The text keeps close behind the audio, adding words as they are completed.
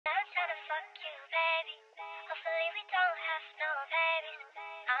tryna fuck you, baby. Hopefully we don't have no babies.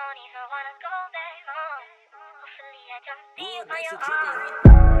 I don't even wanna go back home. Hopefully I don't be on your own.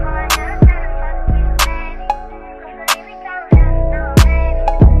 Oh, I just tryna fuck you, baby. Hopefully we don't have no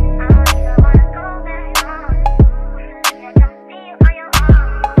babies. I don't even wanna go back home. Hopefully I don't be on your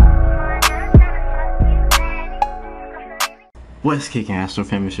own. Oh, I just tryna fuck you, baby. What's kicking, Astro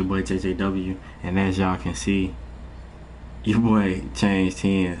fam? It's your boy JJW, and as y'all can see, your boy changed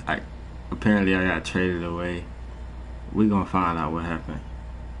hands. Apparently I got traded away. We gonna find out what happened.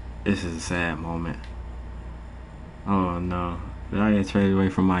 This is a sad moment. Oh no, did I get traded away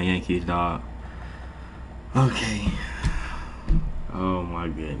from my Yankees, dog? Okay. Oh my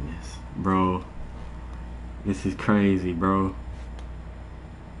goodness, bro. This is crazy, bro.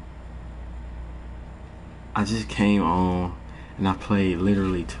 I just came on and I played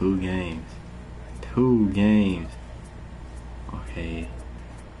literally 2 games. 2 games. Okay.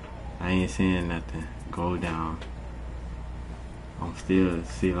 I ain't saying nothing. Go down. I'm still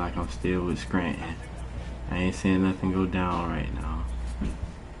with Scranton. I ain't saying nothing. Go down right now.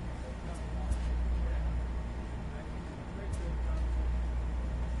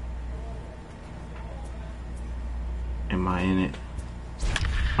 Am I in it?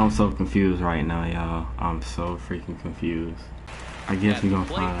 I'm so confused right now, y'all. I'm so freaking confused. I guess we're gonna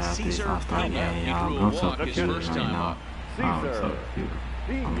find out after this all-star game, y'all. I'm so confused right now. I'm so confused.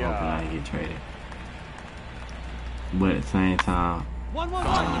 I'm hoping I get traded. But at the same time, on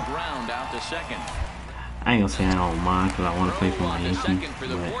the ground out to second. I ain't gonna say I don't mind because I want to play for my Yankees. But,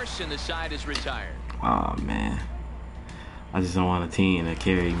 oh man, I just don't want a team to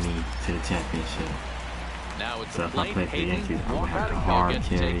carry me to the championship. So if I play for the Yankees, I'm gonna have to hard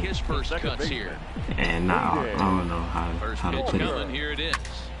carry, and not, I don't know how to put it. Here it is.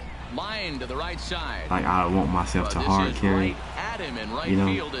 Line to the right side. Like I want myself to hard carry, you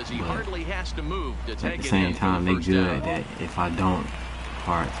know, but at the same time they good that if I don't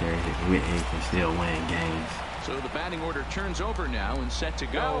hard carry, it can still win games. So the batting order turns over now and set to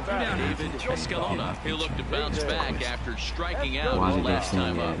go. David Escalona, he'll look to bounce back after striking out his last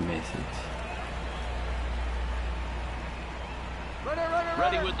time up.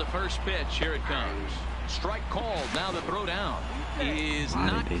 Ready with the first pitch. Here it comes. Strike called. Now the throw down is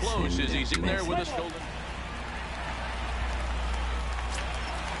not close as he's in there with a shoulder.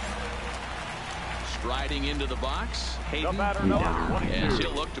 Striding into the box, Hayden, as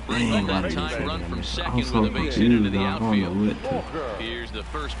he'll look to bring up that time run from second with a base hit into the outfield. Here's the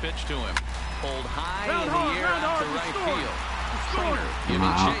first pitch to him. Pulled high in the air out to right field. Trainer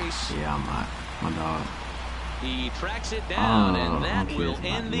giving chase. Yeah, I'm out. My dog. He tracks it down, and that will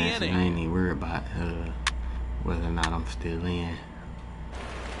end the inning. I ain't even worried about whether or not I'm still in.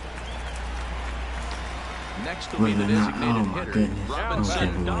 Next will be the designated hitter,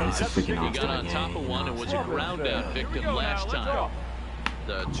 Robinson. He got on top of one and was a ground out victim last time.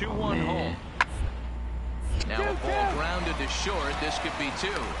 The 2-1 home. Now a ball grounded to short. This could be 2.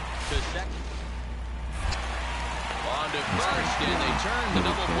 To second. On to first, and they turn the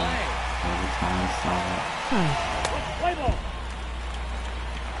double play. I'm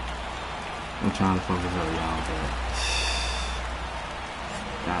trying to focus on y'all, but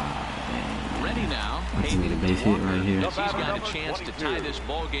God dang. Ready now. I just need a base hit right here. He's got a chance to tie this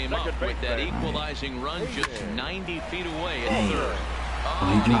ball game up with that equalizing run just 90 feet away at third.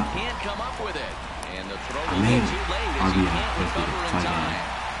 Oh, he can't come up with it. And the throw will be too late as he can't recover in time.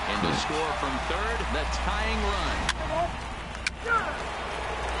 And to score from third, the tying run.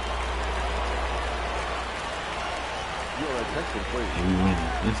 And we win.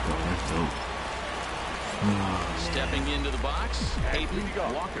 Let's go. Let's go. Stepping into the box, Hayden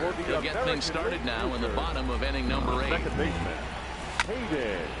Walker. He'll get things started now in the bottom of inning number 8. Get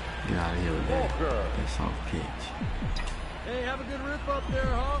out of here with that. That soft pitch. Hey, have a good rip up there,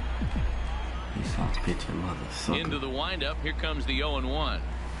 huh? You soft pitching mother sucker. Into the windup. Here comes the 0-1.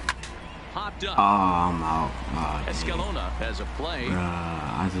 Popped up. Oh, I'm out. Oh, Escalona has a play.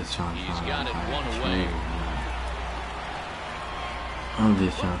 I just trying to He's got it one away. I'm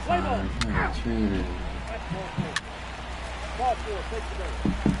just trying to find out a trade.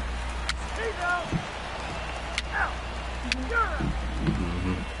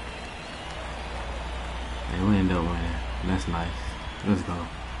 They will end up winning. That's nice. Let's go.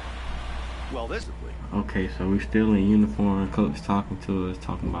 Well, this is okay, so we're still in uniform. Coach talking to us,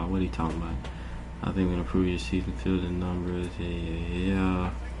 talking about what he talking about. I think we're gonna improve your season fielding numbers.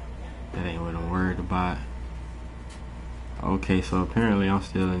 Yeah. That ain't what I'm worried about. Okay, so apparently I'm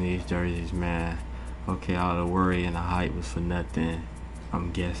still in these jerseys, man. Okay, all the worry and the hype was for nothing.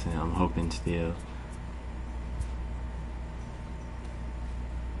 I'm guessing. I'm hoping still.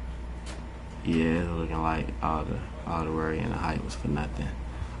 Yeah, it's looking like all the worry and the hype was for nothing.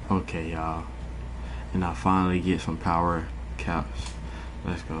 Okay, y'all. And I finally get some power caps.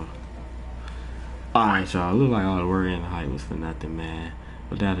 Let's go. Alright, y'all. Look like all the worry and the hype was for nothing, man.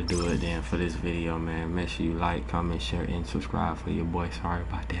 But that'll do it then for this video, man. Make sure you like, comment, share, and subscribe for your boy. Sorry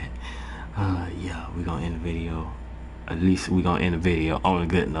about that. Yeah, we're gonna end the video. At least we're gonna end the video on a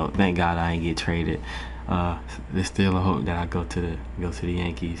good note. Thank God I ain't get traded. There's still a hope that I go to the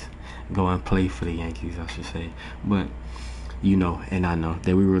Yankees. Go and play for the Yankees, I should say. But you know, and I know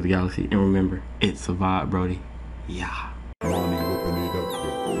that we rule the galaxy. And remember, it's a vibe, Brody. Yeah.